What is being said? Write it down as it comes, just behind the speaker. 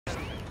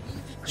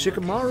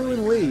Shikamaru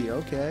and Lee,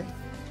 okay.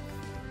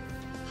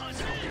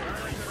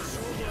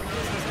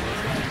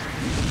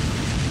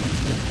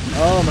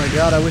 Oh my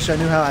god, I wish I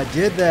knew how I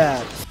did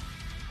that.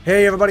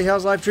 Hey everybody,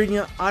 how's life treating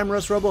you? I'm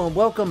Russ Robo and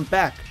welcome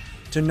back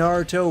to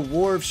Naruto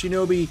War of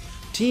Shinobi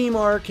Team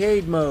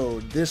Arcade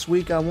Mode. This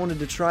week I wanted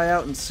to try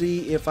out and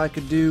see if I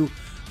could do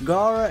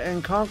Gaara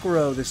and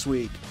Kankuro this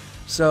week.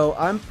 So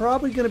I'm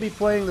probably going to be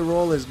playing the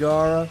role as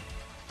Gaara,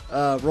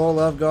 role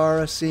of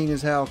Gaara, seeing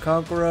as how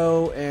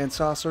Kankuro and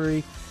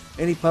Sasori,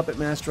 any puppet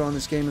master on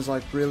this game is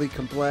like really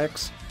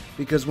complex,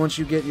 because once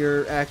you get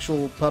your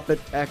actual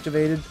puppet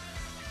activated,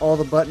 all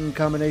the button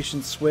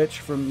combinations switch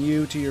from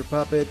you to your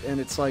puppet, and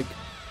it's like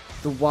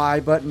the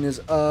Y button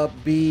is up,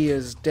 B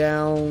is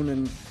down,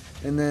 and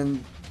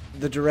then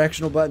the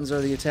directional buttons are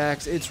the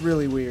attacks. It's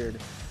really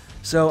weird.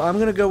 So I'm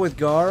going to go with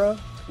Gaara,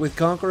 with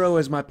Kankuro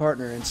as my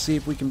partner, and see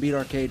if we can beat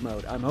arcade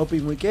mode. I'm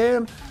hoping we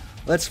can.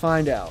 Let's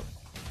find out.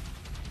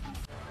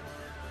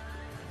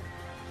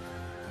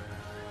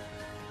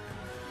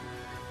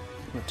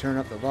 I'm going to turn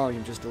up the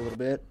volume just a little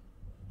bit.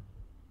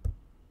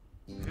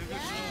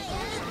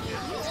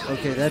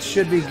 Okay, that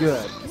should be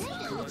good.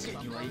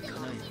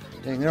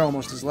 Dang, they're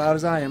almost as loud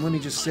as I am. Let me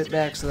just sit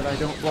back so that I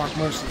don't block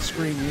most of the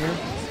screen here.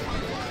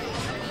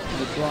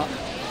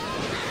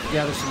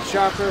 Gather some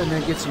chakra and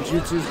then get some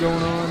jutsus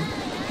going on.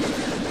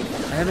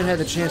 I haven't had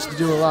the chance to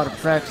do a lot of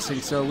practicing,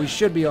 so we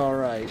should be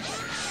alright.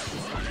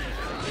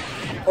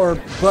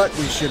 But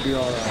we should be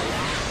alright.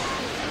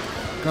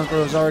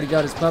 Kankuro's already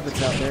got his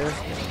puppets out there.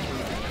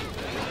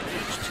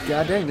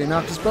 God dang, they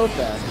knocked us both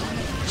back.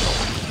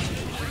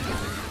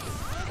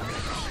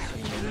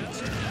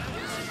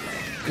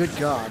 Good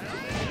God.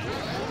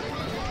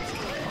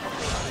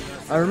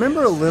 I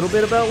remember a little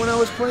bit about when I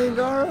was playing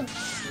Gaara.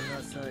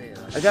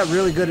 I got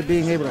really good at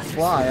being able to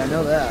fly, I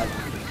know that.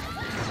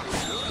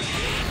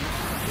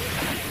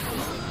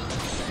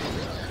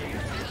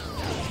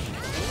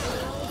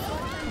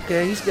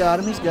 Okay, he's got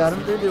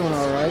him, they're doing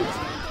alright.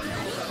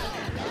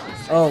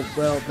 Oh,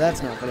 well,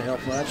 that's not going to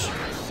help much.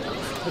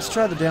 Let's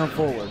try the down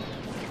forward.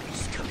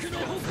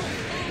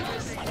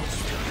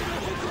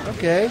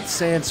 Okay,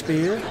 sand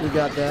spear, we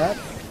got that.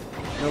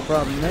 No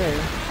problem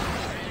there.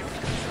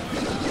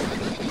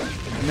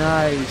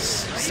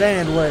 Nice.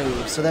 Sand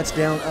wave. So that's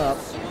down, up.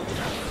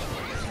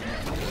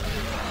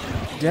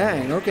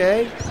 Dang,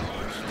 okay.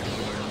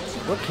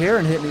 What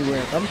Karen hit me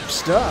with? I'm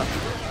stuck.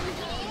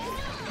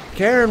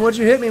 Karen, what'd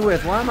you hit me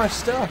with? Why am I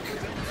stuck?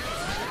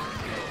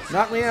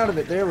 Knock me out of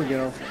it. There we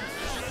go.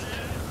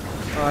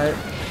 Alright.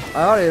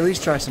 I ought to at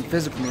least try some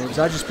physical moves.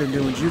 I've just been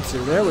doing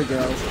jutsu. There we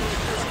go.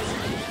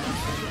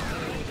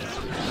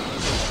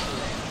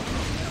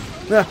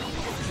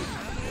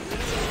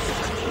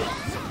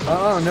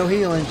 No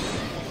healing.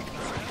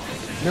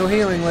 No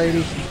healing,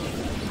 lady.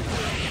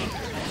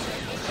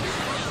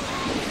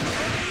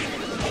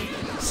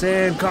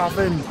 Sand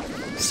coffin.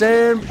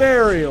 Sand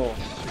burial.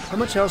 How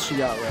much else she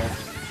got left?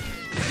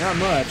 Not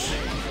much.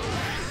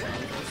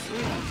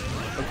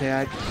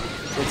 Okay,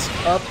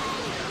 it's up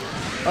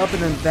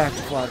and then back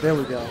to fly. There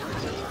we go.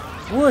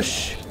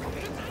 Whoosh.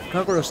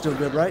 Kankuro's still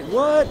good, right?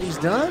 What? He's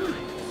done?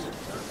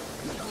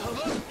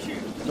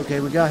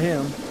 Okay, we got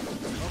him.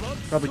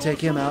 Probably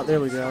take him out. There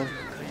we go.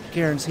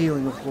 Karen's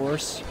healing, of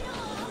course,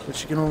 but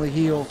she can only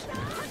heal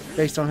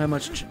based on how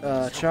much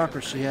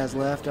chakra she has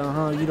left. You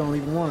don't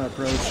even want to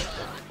approach,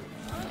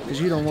 because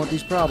you don't want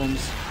these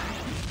problems.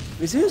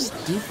 Is his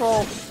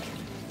default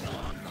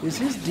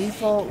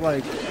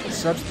like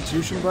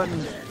substitution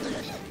button?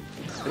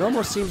 It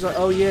almost seems like,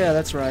 oh yeah,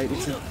 that's right,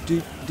 it's a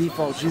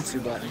default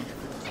jutsu button.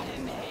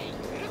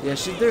 Yeah,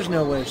 there's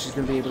no way she's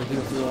gonna be able to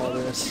heal through all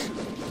this.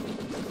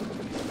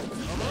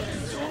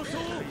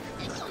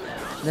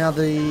 Now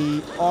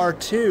the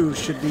R2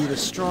 should be the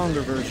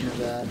stronger version of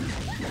that.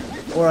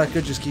 Or I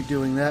could just keep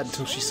doing that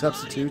until she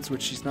substitutes,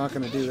 which she's not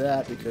going to do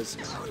that because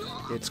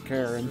it's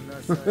Karen.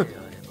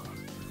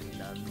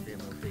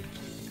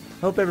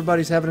 Hope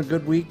everybody's having a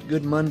good week,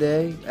 good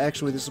Monday.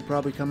 Actually, this will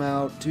probably come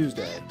out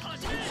Tuesday.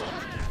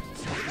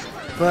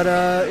 But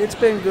it's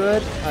been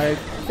good. I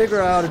figure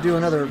out how to do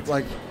another,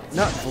 like,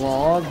 not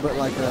vlog, but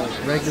like a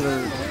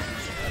regular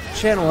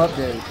channel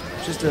update.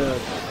 Just a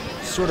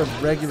sort of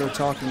regular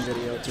talking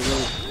video to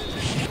really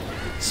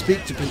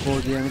speak to people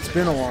again. It's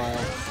been a while.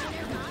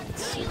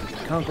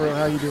 Kankuro,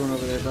 how you doing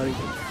over there, buddy?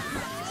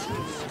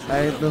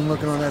 I have been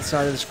looking on that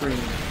side of the screen.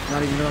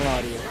 Not even gonna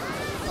lie to you.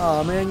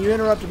 Oh man, you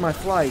interrupted my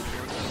flight.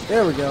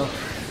 There we go.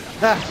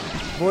 Ha!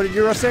 Avoided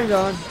your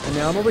Rasengan, and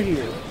now I'm over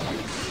here.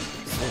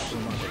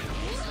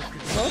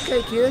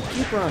 Okay, kid,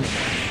 keep running.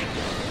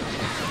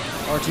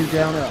 R2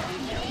 down, up.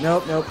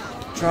 Nope.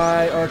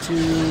 Try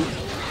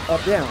R2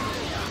 up, down.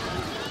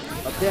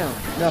 Up, down.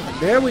 Nothing.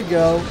 There we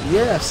go.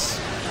 Yes.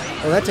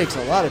 Oh, that takes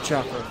a lot of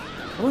chakra.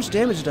 How much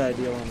damage did I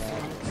deal on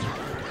that?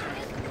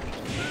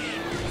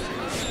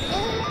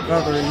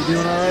 Robert, are you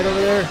doing alright over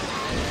there?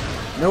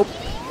 Nope.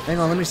 Hang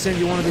on, let me send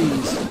you one of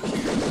these.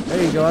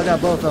 There you go. I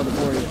got both of them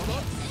for you.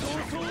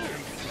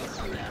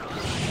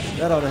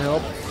 That ought to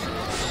help.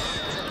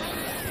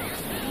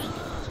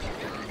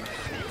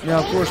 Now,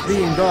 of course,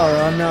 being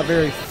Gaara, I'm not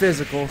very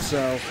physical,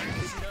 so...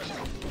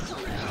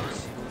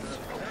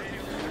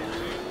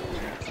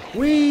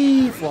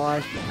 Whee!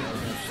 Fly.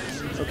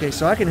 Okay,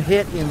 so I can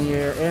hit in the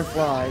air and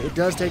fly. It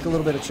does take a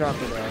little bit of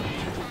chakra, though.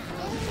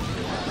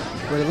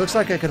 But it looks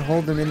like I can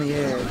hold them in the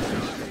air.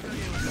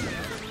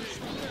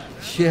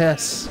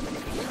 Yes.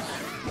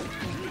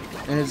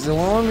 And as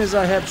long as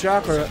I have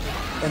chakra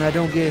and I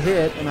don't get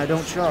hit and I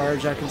don't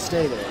charge, I can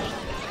stay there.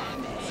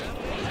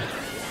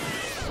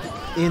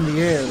 In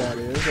the air, that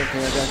is.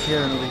 Okay, I got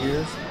Karen over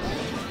here.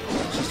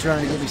 She's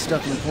trying to get me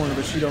stuck in the corner,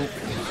 but she don't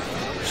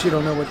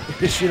know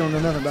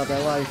nothing about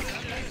that life.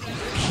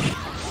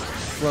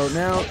 Floating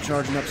out,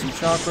 charging up some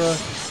chakra.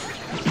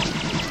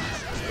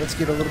 Let's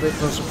get a little bit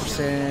closer for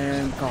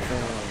sand,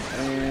 coffin,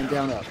 and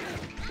down up.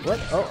 What?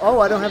 Oh,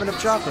 I don't have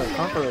enough chakra.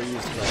 Conqueror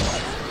used to go.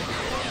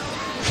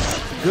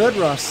 Good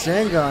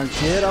Rasengan,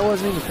 kid. I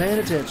wasn't even paying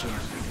attention.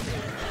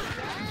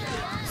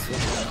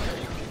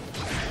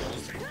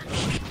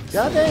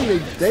 God dang,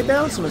 they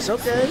bouncing us.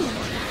 Okay.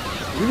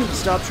 We need to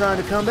stop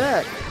trying to come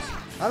back.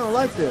 I don't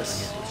like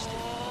this.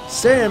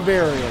 Sand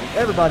burial.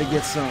 Everybody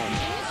gets some.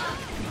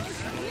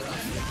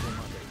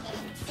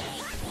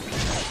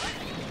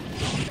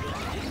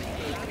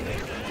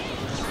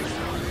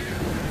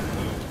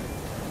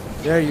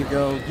 There you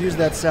go. Use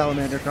that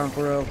salamander,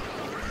 Conqueror.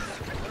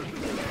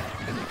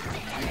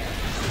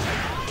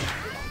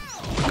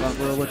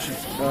 Conqueror, what you...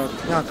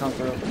 not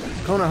Conqueror.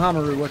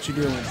 Konohamaru, what you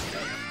doing?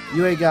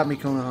 You ain't got me,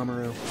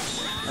 Konohamaru.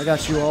 I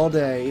got you all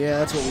day. Yeah,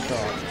 that's what we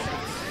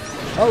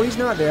thought. Oh, he's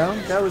not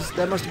down. That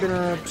must have been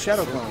a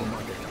shadow clone.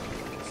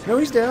 No,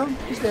 he's down.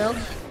 He's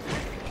down.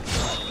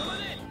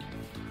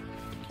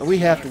 But we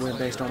have to win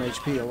based on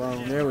HP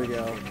alone. There we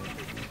go.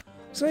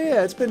 So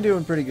yeah, it's been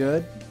doing pretty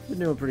good. Been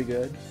doing pretty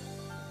good.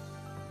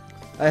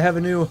 I have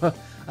a new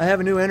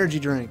energy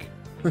drink.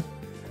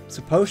 It's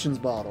a potions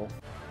bottle.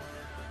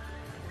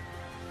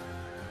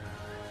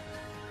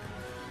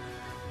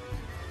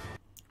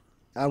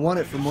 I won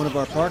it from one of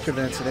our park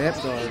events at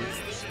L.A.R.P.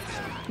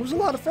 It was a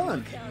lot of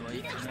fun.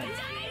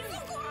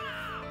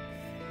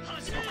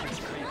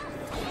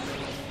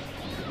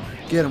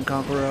 Get him,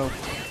 Conqueror.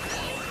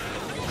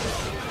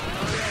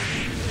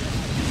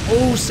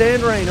 Oh,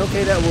 Sand Rain.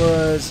 Okay, that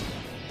was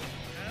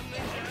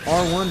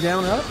R1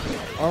 down up?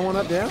 R1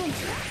 up down?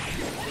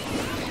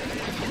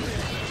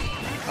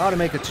 I ought to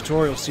make a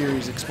tutorial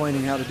series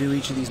explaining how to do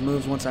each of these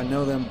moves once I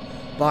know them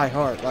by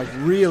heart. Like,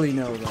 really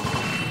know them.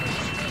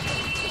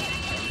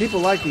 People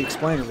like the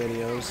explainer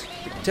videos.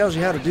 It tells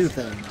you how to do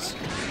things.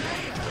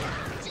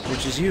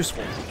 Which is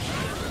useful.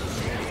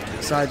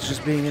 Besides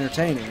just being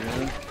entertaining, you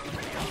know?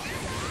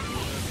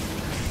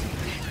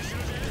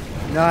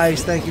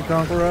 Nice, thank you,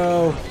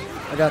 Conqueror.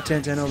 I got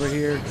 10-10 over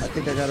here. I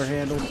think I got her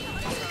handled.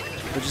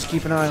 But just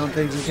keep an eye on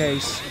things in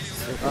case.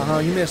 Uh-huh,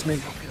 you missed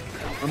me.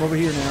 I'm over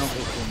here now.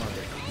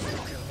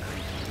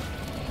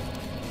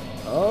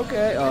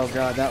 Okay. Oh,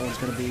 God, that one's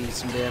going to be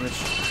some damage.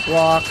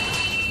 Block.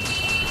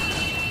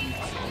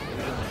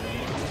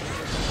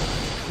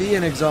 The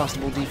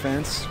inexhaustible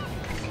defense.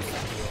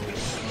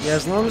 Yeah,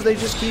 as long as they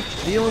just keep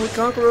dealing with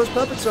Conqueror's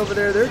puppets over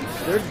there,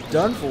 they're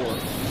done for.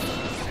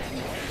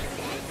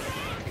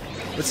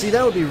 But see,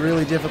 that would be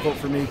really difficult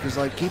for me, because,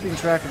 like, keeping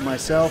track of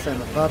myself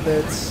and the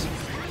puppets,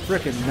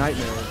 frickin'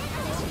 nightmare.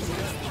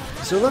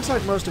 So it looks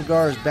like most of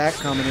Gaara's back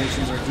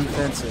combinations are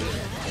defensive,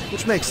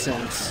 which makes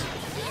sense.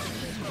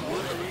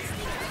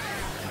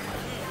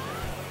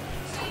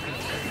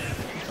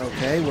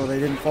 Okay, well, they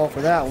didn't fall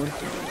for that one.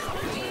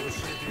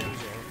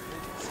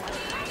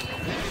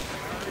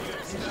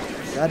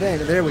 God dang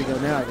it, there we go,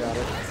 now I got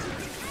it.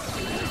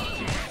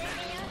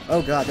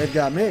 Oh God, they've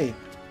got me.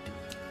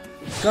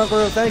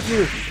 Conqueror, thank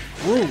you.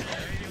 Woo.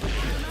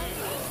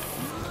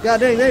 God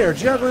dang, they are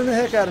juggling the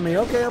heck out of me.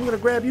 Okay, I'm going to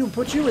grab you and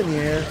put you in the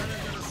air.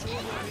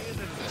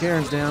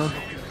 Karen's down.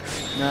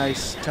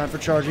 Nice. Time for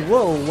charging.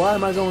 Whoa, why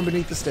am I going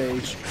beneath the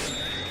stage?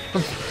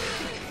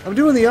 I'm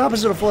doing the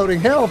opposite of floating.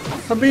 Help!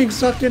 I'm being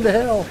sucked into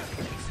hell.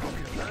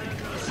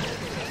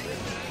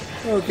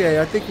 Okay,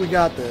 I think we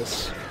got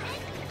this.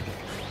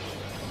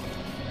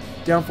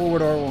 Down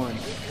forward R1.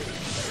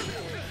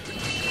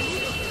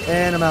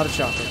 And I'm out of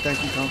chocolate.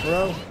 Thank you,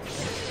 Conqueror.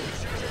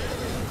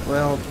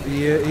 Well,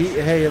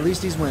 hey, at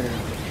least he's winning.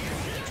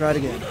 Try it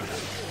again.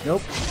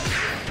 Nope.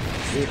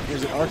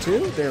 Is it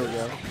R2? There we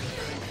go.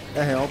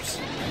 That helps.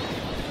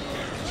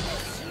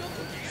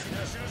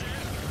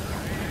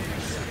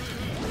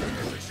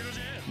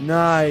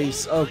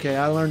 Nice. Okay,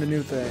 I learned a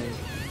new thing.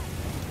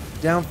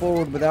 Down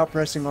forward without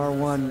pressing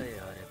R1,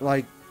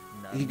 like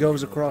he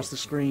goes across the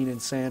screen in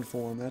sand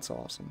form. That's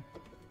awesome.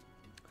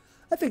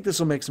 I think this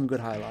will make some good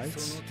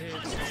highlights.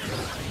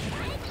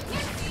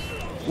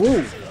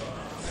 Woo!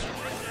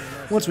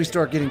 Once we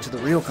start getting to the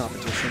real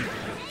competition,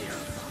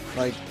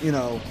 like, you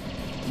know,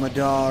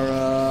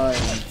 Madara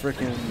and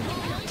frickin'...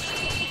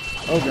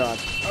 Oh God.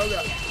 Oh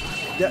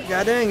God.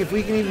 God dang, if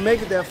we can even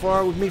make it that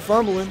far with me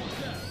fumbling.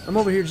 I'm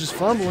over here just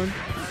fumbling.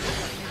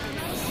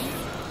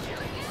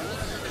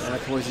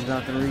 That poison's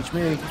not going to reach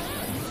me.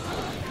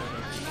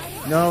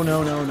 No,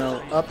 no, no,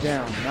 no. Up,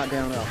 down. Not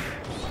down, up.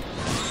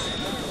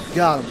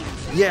 Got him.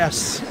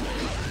 Yes.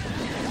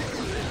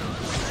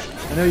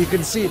 I know you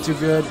couldn't see it too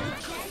good.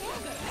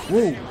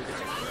 Woo.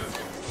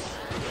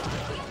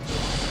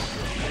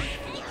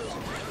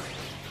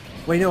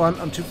 Wait, no,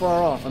 I'm too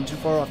far off. I'm too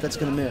far off. That's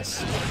gonna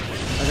miss.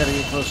 I gotta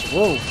get closer.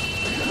 Whoa.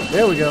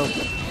 There we go.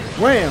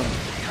 Wham!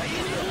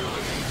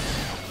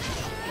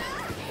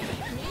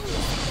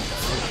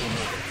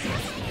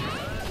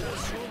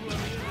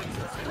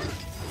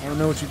 I don't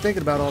know what you're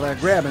thinking about all that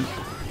grabbing.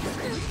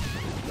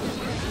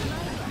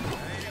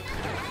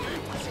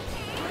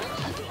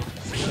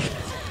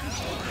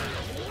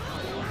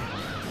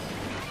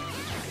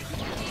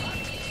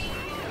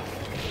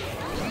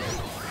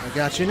 I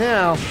got you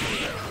now.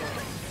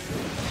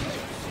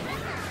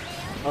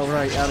 All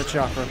right, out of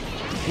chakra.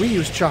 We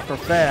use chakra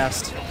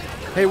fast.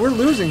 Hey, we're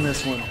losing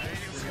this one.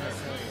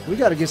 We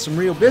got to get some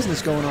real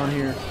business going on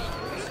here.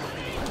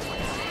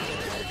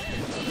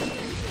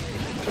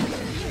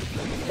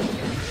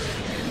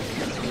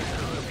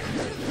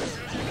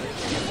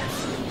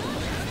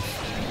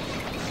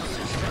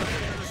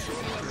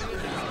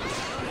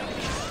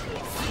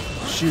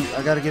 Shoot,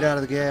 I got to get out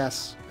of the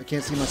gas. I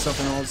can't see myself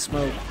in all the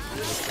smoke.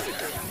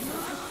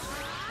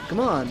 Come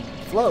on,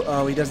 float.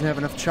 Oh, he doesn't have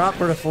enough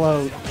chakra to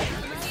float.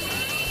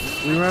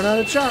 We run out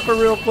of chakra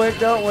real quick,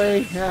 don't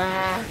we?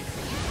 Ah.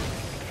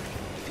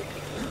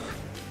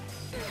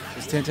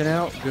 Is Tintin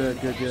out? Good,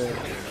 good, good.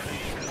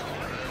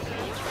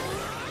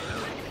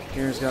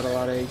 Karen's got a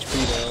lot of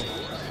HP, though.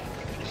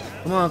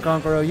 Come on,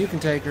 Konkoro, you can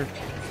take her.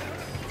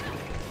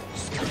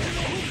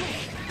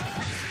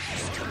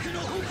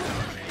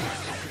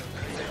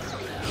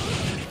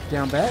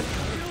 Down back?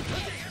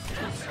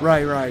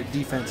 Right, right,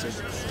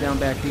 defensive. Down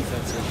back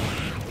defensive.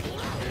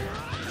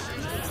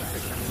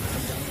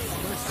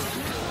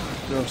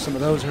 Throw some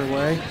of those her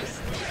way.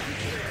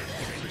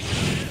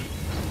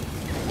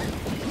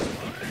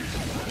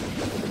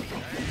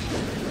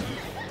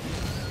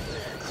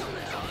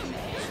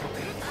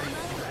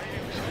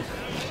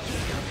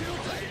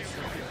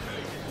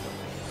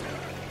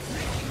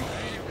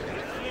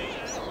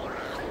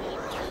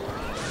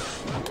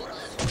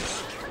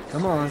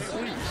 Come on.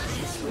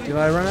 Do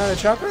I run out of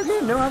chakra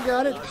again? No, I've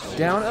got it.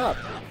 Down, up.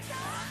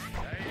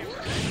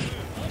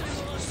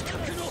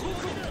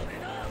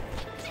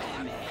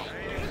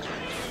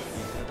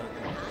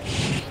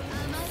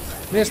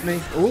 Missed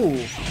me. Ooh.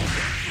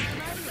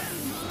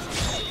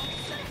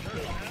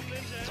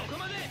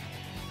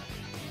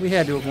 We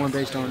had to have won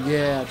based on,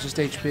 yeah, just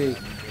HP.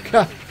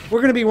 God,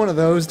 we're going to be one of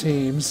those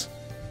teams.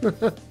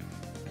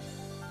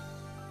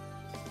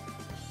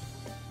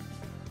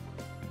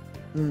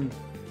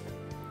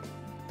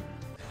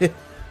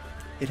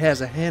 It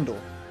has a handle.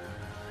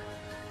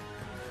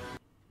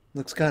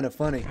 Looks kind of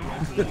funny.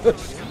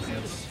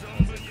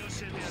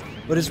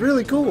 But it's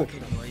really cool.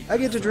 I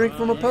get to drink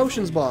from a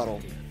potions bottle.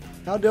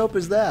 How dope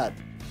is that?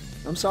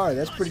 I'm sorry,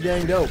 that's pretty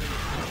dang dope.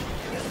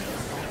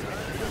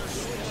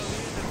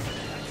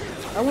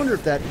 I wonder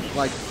if that,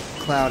 like,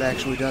 cloud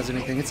actually does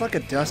anything. It's like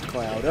a dust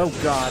cloud. Oh,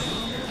 God.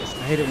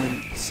 I hate it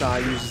when Sai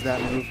uses that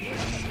move.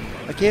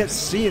 I can't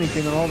see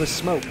anything on all this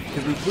smoke.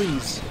 Could we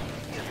please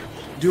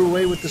do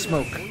away with the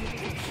smoke?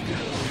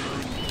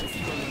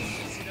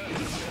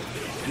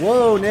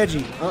 Whoa,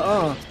 Neji.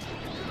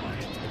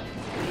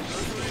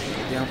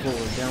 Down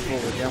forward, down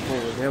forward, down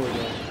forward. There we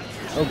go.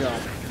 Oh,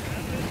 God.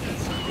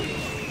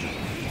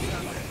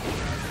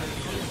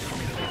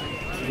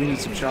 We need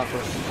some chakra.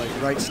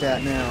 Like, right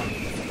stat now.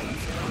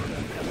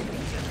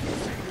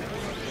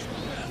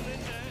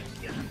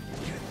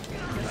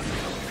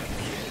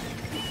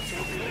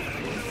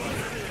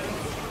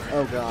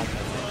 Oh, God.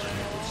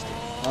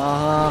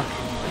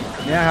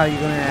 Now how are you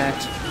going to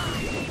act?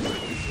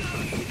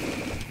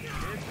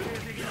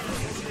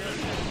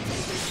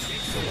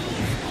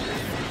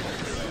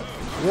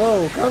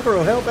 Whoa,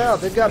 Konkoro, help out.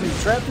 They've got me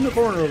trapped in the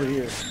corner over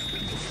here.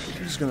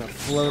 I'm just going to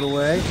float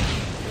away.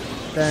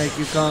 Thank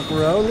you,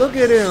 Konkoro. Look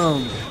at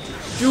him.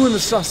 Doing the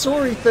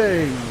Sasori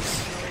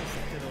things.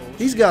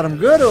 He's got him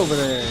good over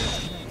there.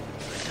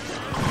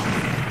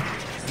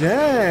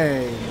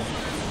 Dang.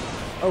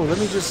 Oh, let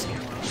me just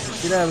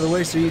get out of the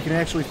way so you can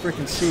actually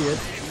freaking see it.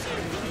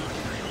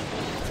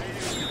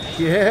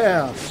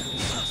 Yeah.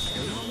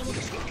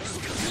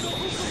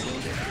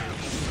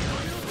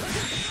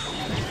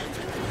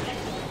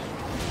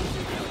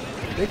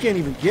 They can't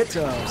even get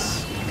to us.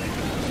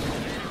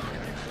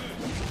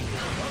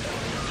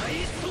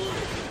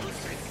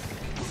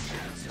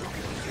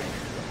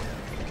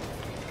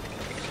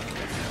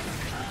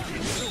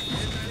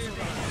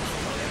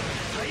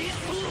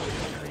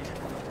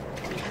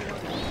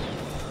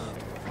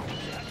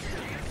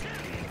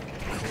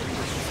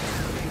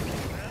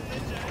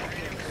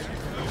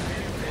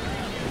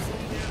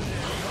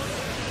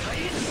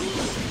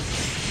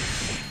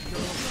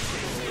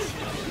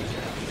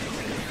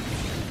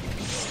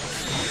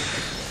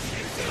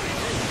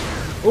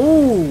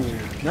 Ooh,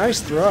 nice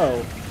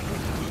throw.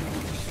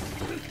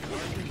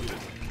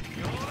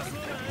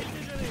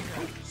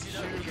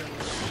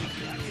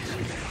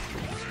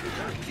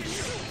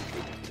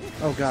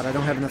 Oh God, I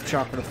don't have enough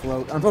chakra to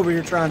float. I'm over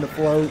here trying to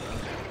float.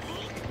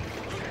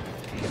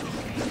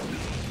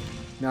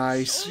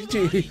 Nice.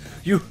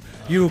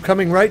 You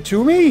coming right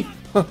to me?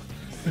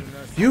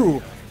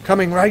 You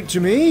coming right to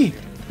me?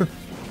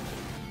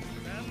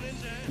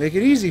 Make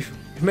it easy.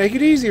 Make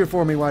it easier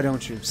for me, why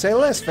don't you? Say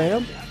less,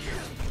 fam.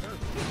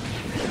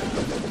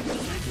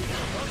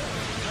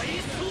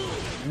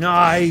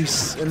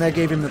 Nice! And that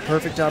gave him the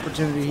perfect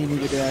opportunity he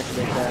needed to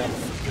activate that.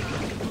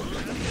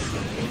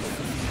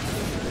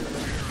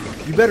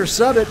 You better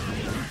sub it.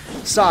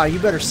 Sai, you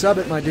better sub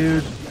it, my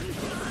dude.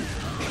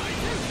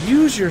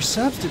 Use your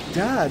substitute.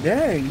 God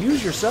dang,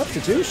 use your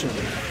substitution.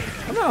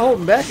 I'm not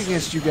holding back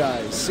against you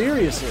guys.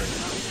 Seriously.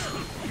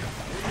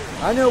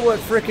 I know what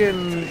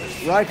frickin'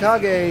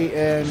 Raikage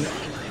and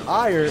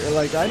I are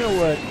like. I know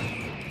what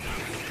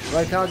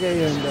Raikage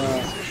and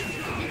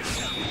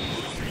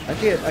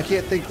I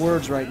can't think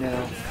words right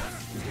now.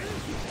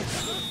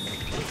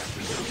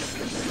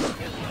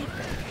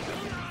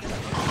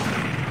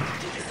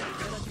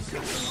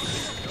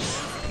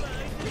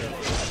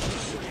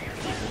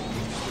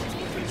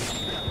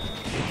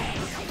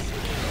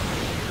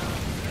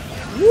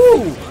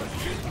 Woo!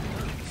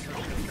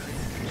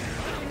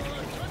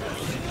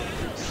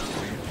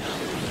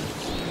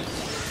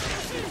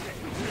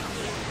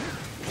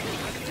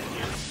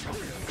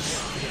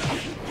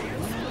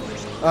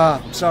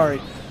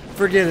 Sorry.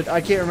 Forget it. I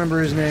can't remember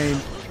his name.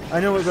 I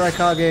know what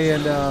Raikage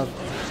and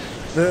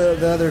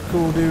the other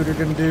cool dude are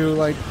gonna do.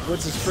 Like,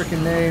 what's his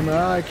freaking name?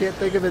 I can't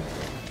think of it.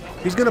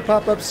 He's gonna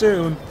pop up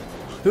soon.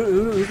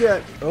 Who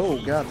got?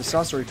 Oh god, the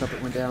sorcery puppet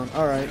went down.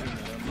 All right.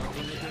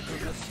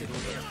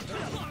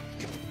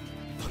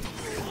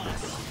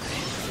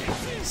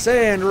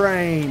 Sand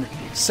rain,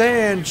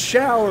 sand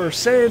shower,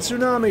 sand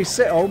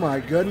tsunami. Oh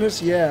my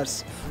goodness,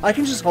 yes. I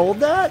can just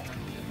hold that.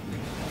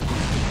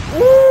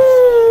 Woo!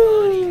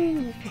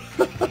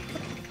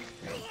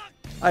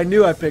 I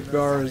knew I picked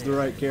Gaara as the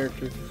right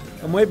character.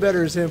 I'm way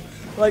better as him.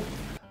 Like,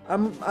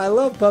 I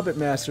love Puppet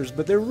Masters,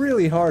 but they're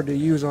really hard to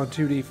use on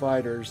 2D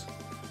fighters.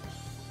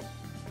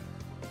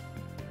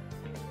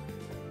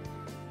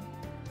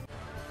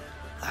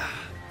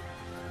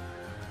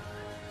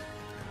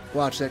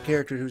 Watch, that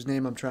character whose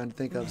name I'm trying to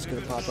think of is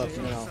going to pop up,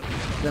 and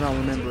then I'll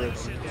remember it.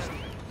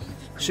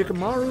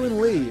 Shikamaru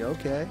and Lee,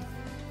 okay.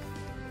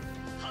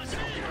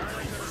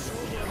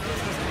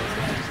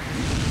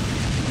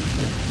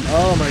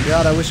 Oh my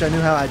god, I wish I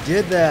knew how I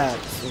did that.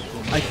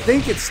 I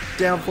think it's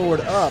down, forward,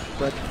 up,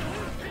 but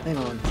hang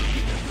on.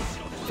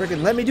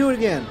 Freaking let me do it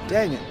again.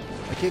 Dang it.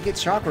 I can't get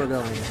chakra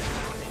going.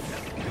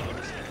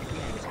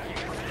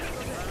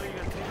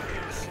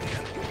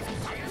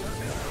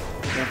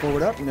 Down,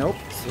 forward, up? Nope.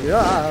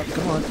 Yeah,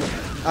 come on.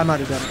 I might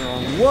have done it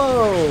wrong.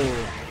 Whoa!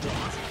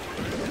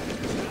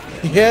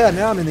 Yeah,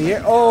 now I'm in the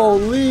air. Oh,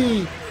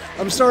 Lee!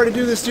 I'm sorry to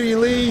do this to you,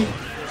 Lee.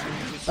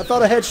 I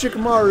thought I had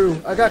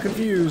Shikamaru. I got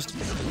confused.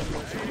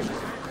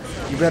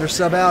 You better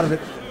sub out of it.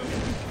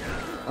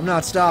 I'm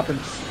not stopping.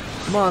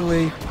 Come on,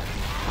 Lee.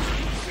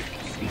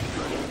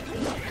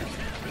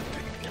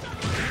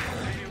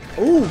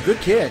 Ooh, good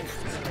kick.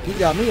 He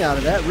got me out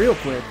of that real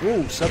quick.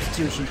 Ooh,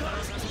 substitution.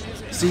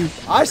 See,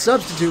 I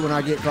substitute when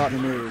I get caught in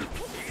a move.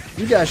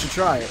 You guys should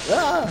try it.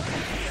 Ah!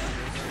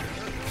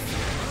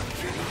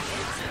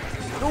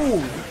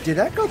 Ooh, did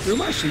that go through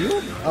my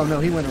shield? Oh no,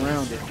 he went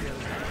around it.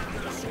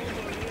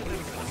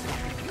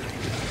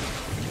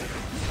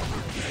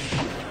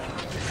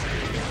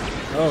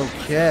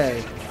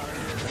 Okay.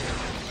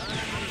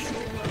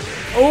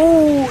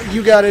 Oh,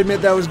 you gotta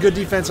admit that was good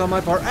defense on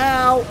my part.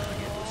 Ow!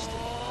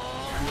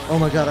 Oh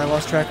my god, I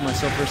lost track of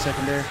myself for a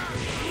second there.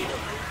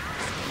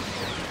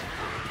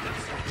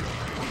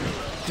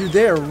 Dude,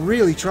 they are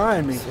really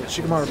trying me.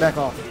 Shikamaru, back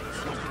off.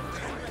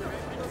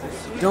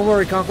 Don't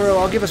worry, Conqueror,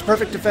 I'll give us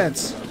perfect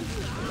defense.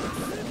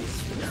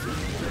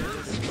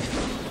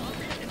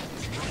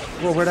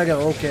 Whoa, where'd I go?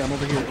 Okay, I'm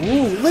over here.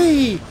 Ooh,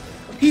 Lee!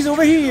 He's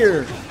over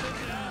here!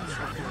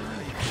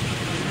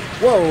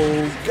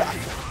 Whoa, God.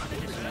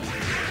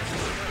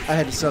 I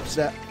had to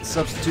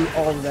substitute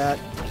all of that.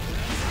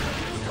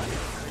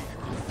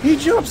 He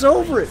jumps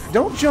over it.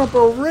 Don't jump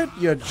over it,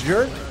 you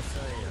jerk.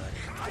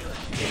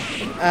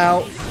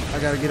 Ow. I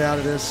gotta get out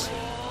of this.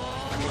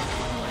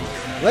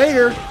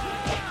 Later.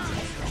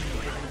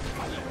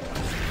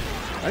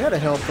 I gotta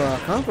help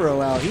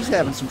Conqueror out. He's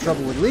having some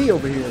trouble with Lee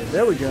over here.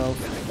 There we go.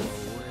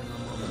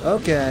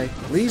 Okay.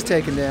 Lee's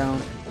taken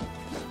down.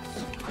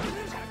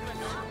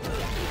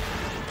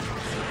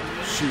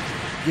 Shoot.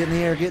 Get in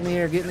the air, get in the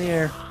air, get in the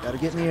air. Gotta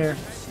get in the air.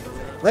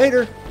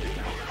 Later.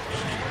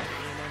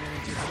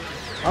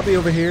 I'll be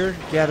over here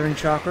gathering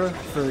chakra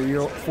for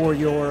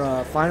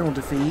your final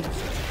defeat,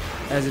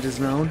 as it is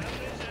known.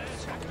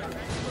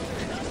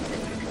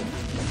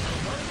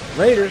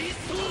 Later.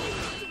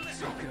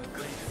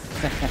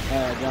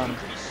 Got him.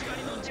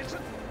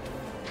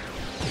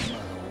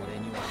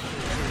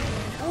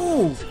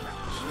 Ooh.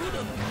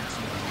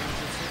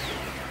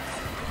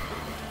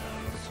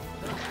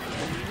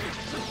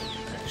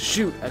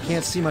 Shoot, I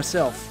can't see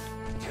myself.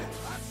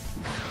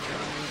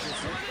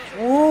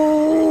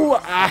 Ooh!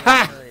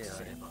 Aha!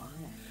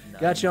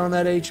 Got you on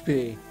that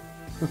HP.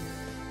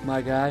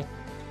 My guy.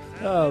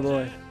 Oh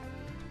boy.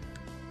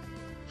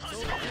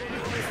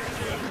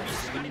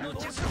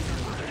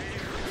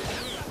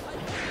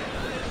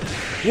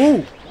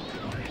 Woo!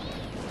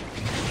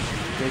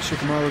 Okay,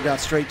 Shikamaru got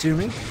straight to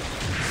me.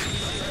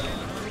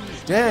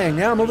 Dang,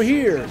 now I'm over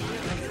here.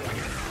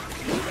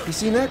 You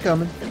seen that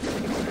coming?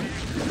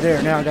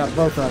 There, now I got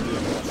both of you.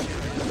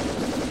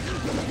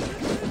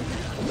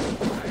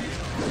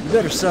 You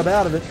better sub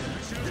out of it.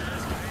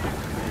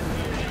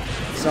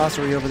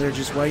 Sorcery over there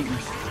just waiting.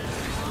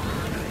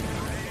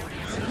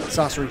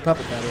 Sorcery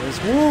puppet, that is.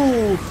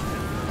 Woo!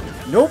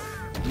 Nope,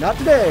 not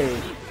today.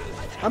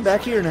 I'm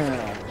back here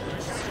now.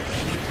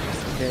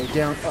 Okay,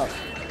 down, up.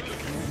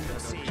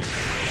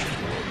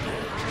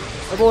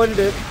 Avoided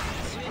it.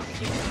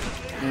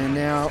 And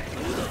now,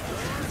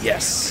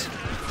 yes.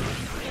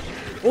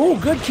 Oh,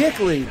 good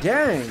kickly,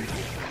 dang.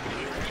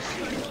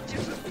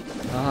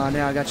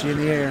 Now I got you in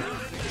the air.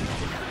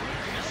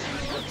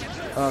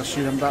 Oh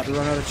shoot, I'm about to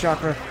run out of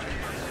chakra.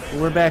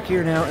 We're back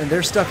here now, and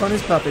they're stuck on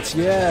his puppets,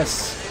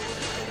 yes.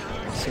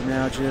 So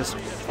now just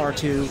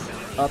R2,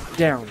 up,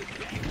 down.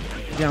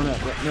 Down, up,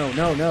 no,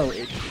 no, no,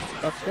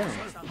 up, down.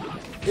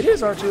 It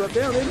is R2, up,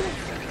 down, isn't it?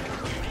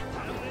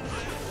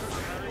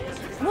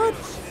 What?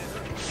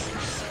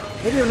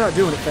 Maybe I'm not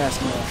doing it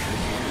fast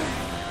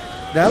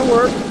enough. That'll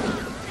work.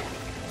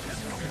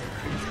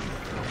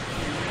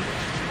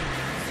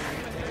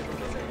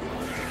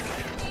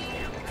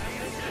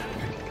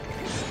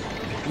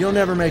 You'll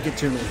never make it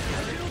to me.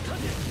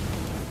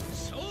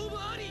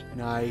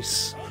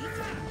 Nice.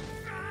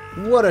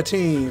 What a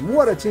team!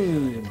 What a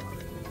team!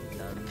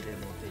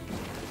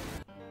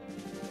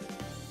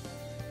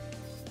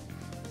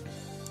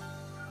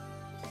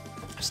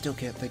 I still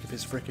can't think of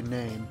his frickin'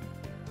 name.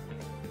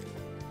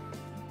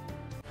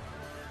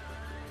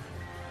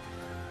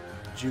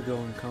 Jugo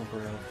and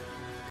Conqueror.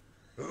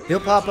 He'll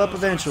pop up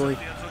eventually.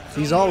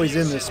 He's always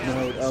in this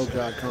mode. Oh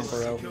god,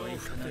 Conqueror.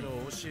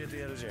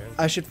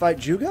 I should fight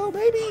Jugo,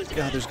 maybe?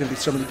 God, there's gonna be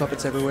so many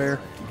puppets everywhere.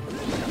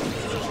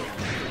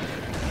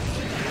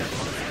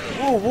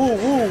 Woo, woo,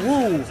 woo,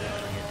 woo!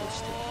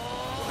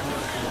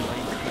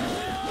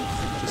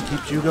 Just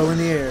keep Jugo in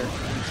the air.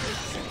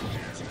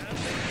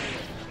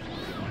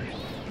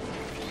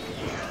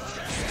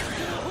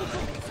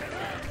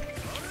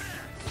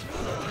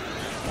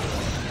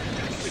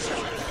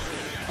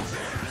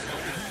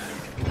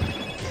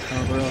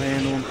 Conqueror,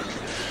 handle him.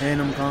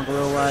 Handle him,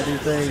 Conqueror, while I do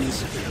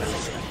things.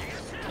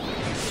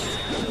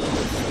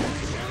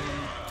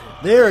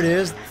 There it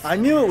is. I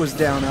knew it was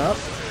down, up.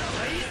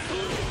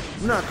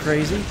 I'm not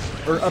crazy.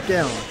 Or up,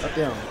 down, up,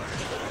 down.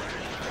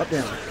 Up,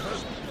 down.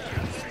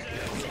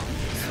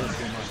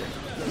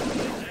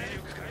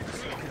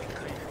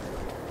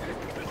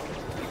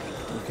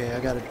 Okay, I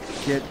gotta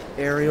get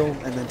aerial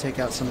and then take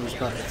out some of these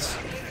puppets.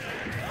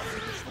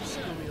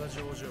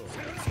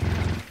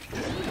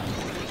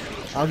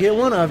 I'll get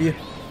one of you.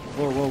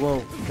 Whoa, whoa,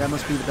 whoa. That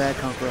must be the bad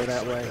Conqueror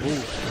that way.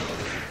 Ooh.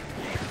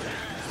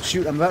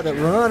 Shoot, I'm about to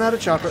run out of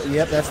chakra.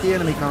 Yep, that's the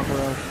enemy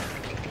Conqueror.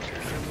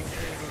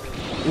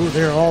 Ooh,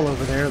 they're all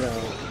over there,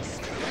 though.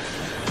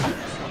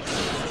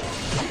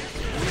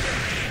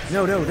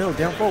 No, no, no,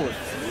 down forward.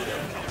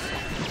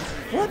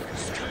 What?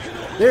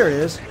 There it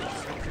is.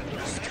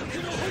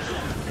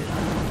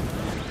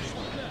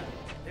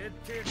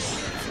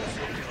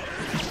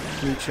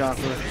 New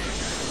chakra.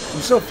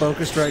 I'm so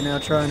focused right now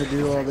trying to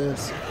do all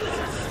this.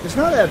 It's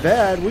not that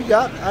bad. We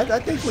got, I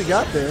think we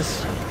got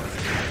this.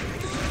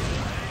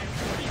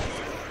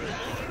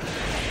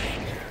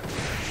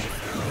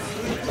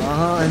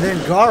 And then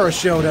Gaara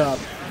showed up.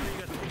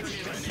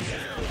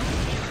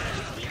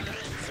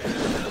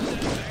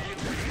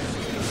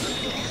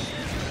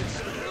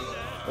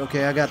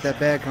 Okay, I got that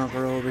bad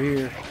Conqueror over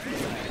here.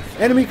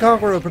 Enemy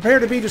Conqueror, prepare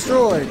to be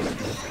destroyed.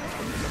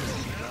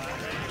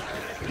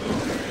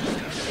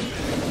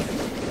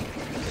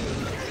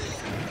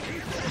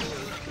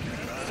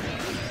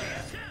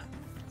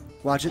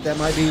 Watch it, that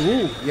might be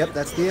woo. Yep,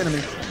 that's the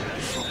enemy.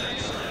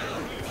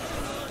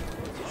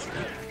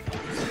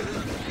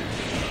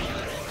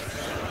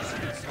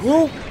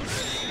 Woo!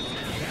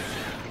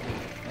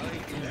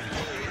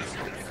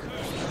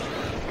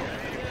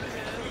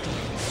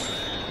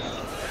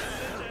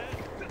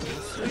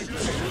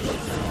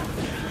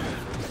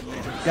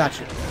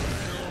 Gotcha.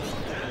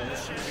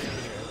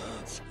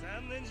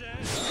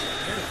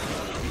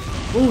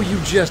 Ooh, you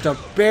just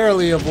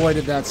barely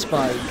avoided that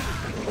spike.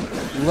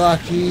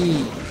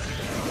 Lucky.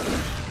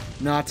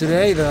 Not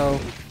today, though.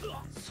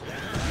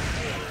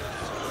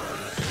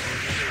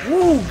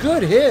 Woo,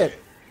 good hit.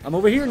 I'm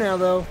over here now,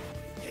 though.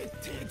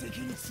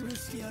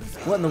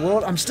 What in the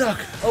world? I'm stuck.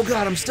 Oh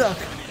god, I'm stuck.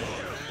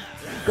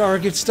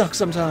 Gaara gets stuck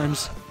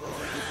sometimes.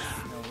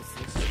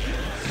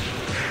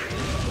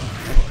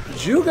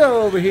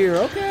 Jugo over here,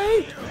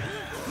 okay.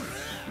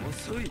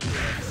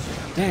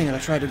 Dang it, I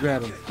tried to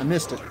grab him. I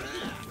missed it.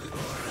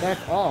 Back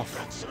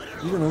off.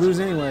 You're gonna lose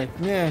anyway.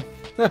 Yeah.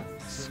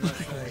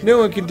 No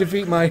one can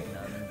defeat my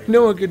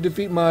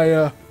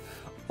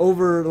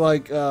over,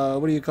 like,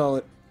 what do you call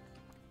it?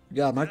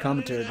 God, my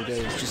commentary today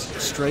is just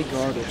straight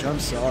garbage. I'm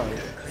sorry.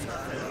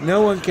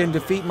 No one can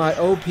defeat my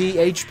OP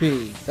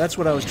HP. That's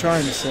what I was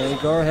trying to say.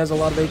 Gaara has a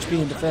lot of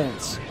HP in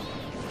defense.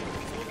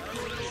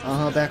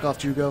 Back off,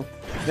 Jugo.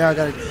 Now I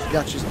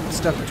got you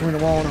stuck between a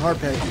wall and a hard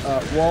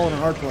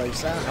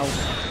place. Ow.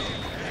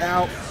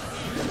 Ow.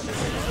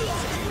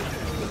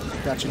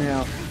 Got you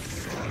now.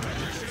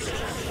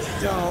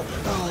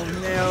 Oh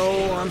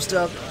no, I'm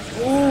stuck.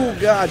 Oh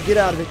God, get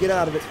out of it, get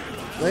out of it.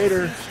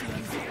 Later.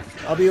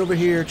 I'll be over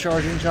here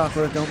charging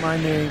chakra, don't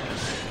mind me.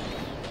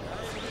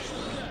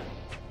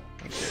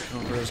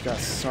 Conqueror's got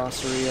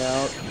sorcery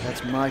out.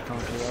 That's my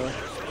Conqueror.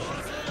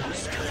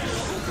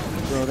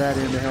 Throw that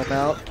in to help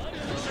out.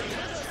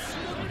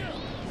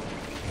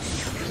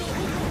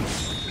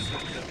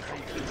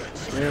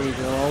 There we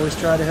go. Always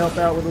try to help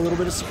out with a little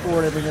bit of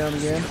support every now and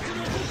again.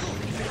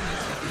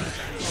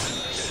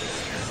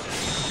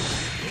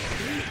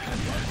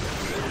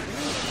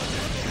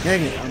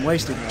 Dang it, I'm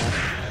wasting that.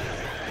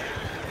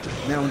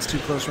 And that one's too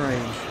close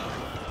range.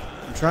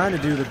 I'm trying to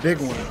do the big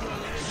one.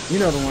 You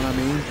know the one I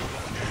mean.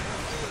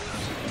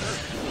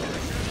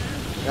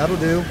 That'll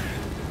do.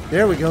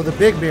 There we go, the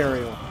big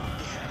burial.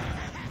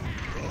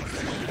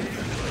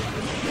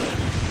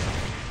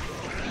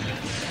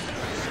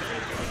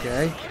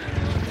 Okay.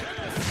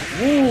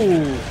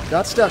 Ooh,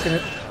 got stuck in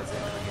it.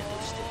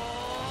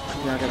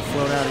 Now I gotta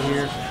float out of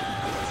here.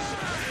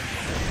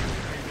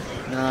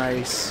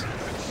 Nice.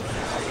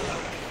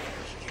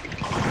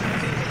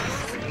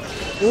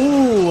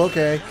 Ooh,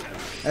 okay.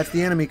 That's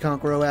the enemy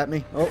Conqueror at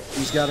me. Oh,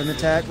 he's got an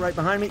attack right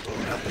behind me.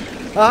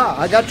 Ah,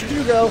 I got you,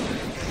 Jugo.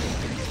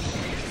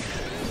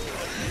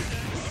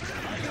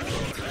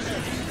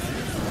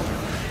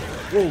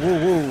 Whoa, whoa,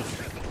 whoa.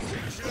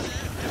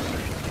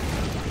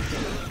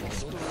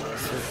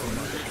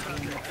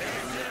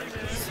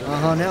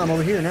 Now I'm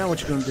over here. Now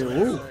what you gonna do?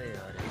 Ooh.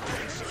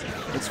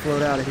 Let's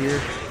float out of here.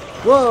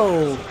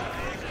 Whoa!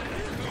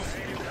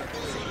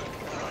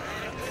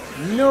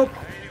 Nope.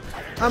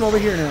 I'm over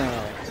here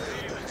now.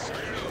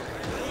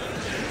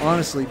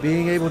 Honestly,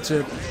 being able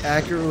to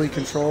accurately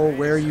control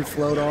where you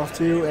float off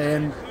to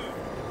and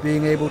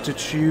being able to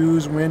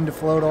choose when to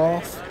float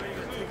off.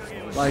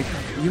 Like,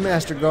 you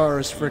master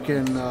Gaara's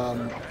freaking,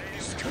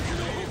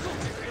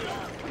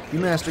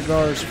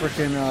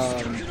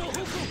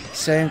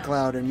 Sand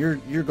Cloud, and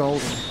you're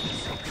golden.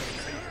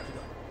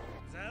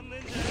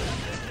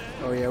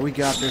 Oh yeah, we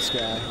got this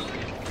guy.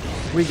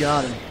 We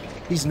got him.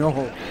 He's no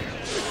hope.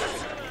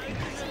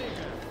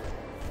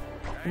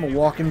 I'm gonna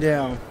walk him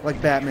down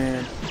like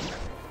Batman.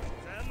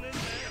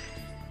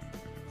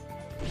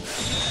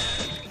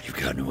 You've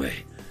gotten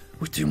away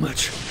with too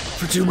much,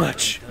 for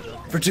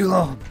too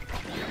long.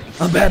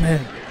 I'm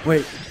Batman.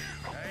 Wait.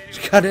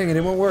 God dang it,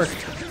 it won't work.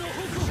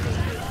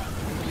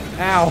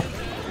 Ow.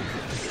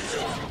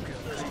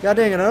 God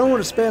dang it, I don't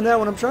want to spam that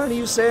one. I'm trying to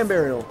use Sand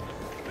Burial.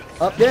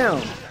 Up,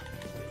 down.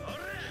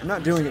 I'm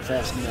not doing it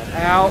fast enough.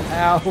 Ow,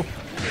 ow.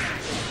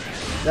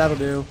 That'll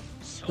do.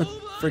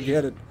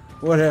 Forget it.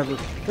 Whatever.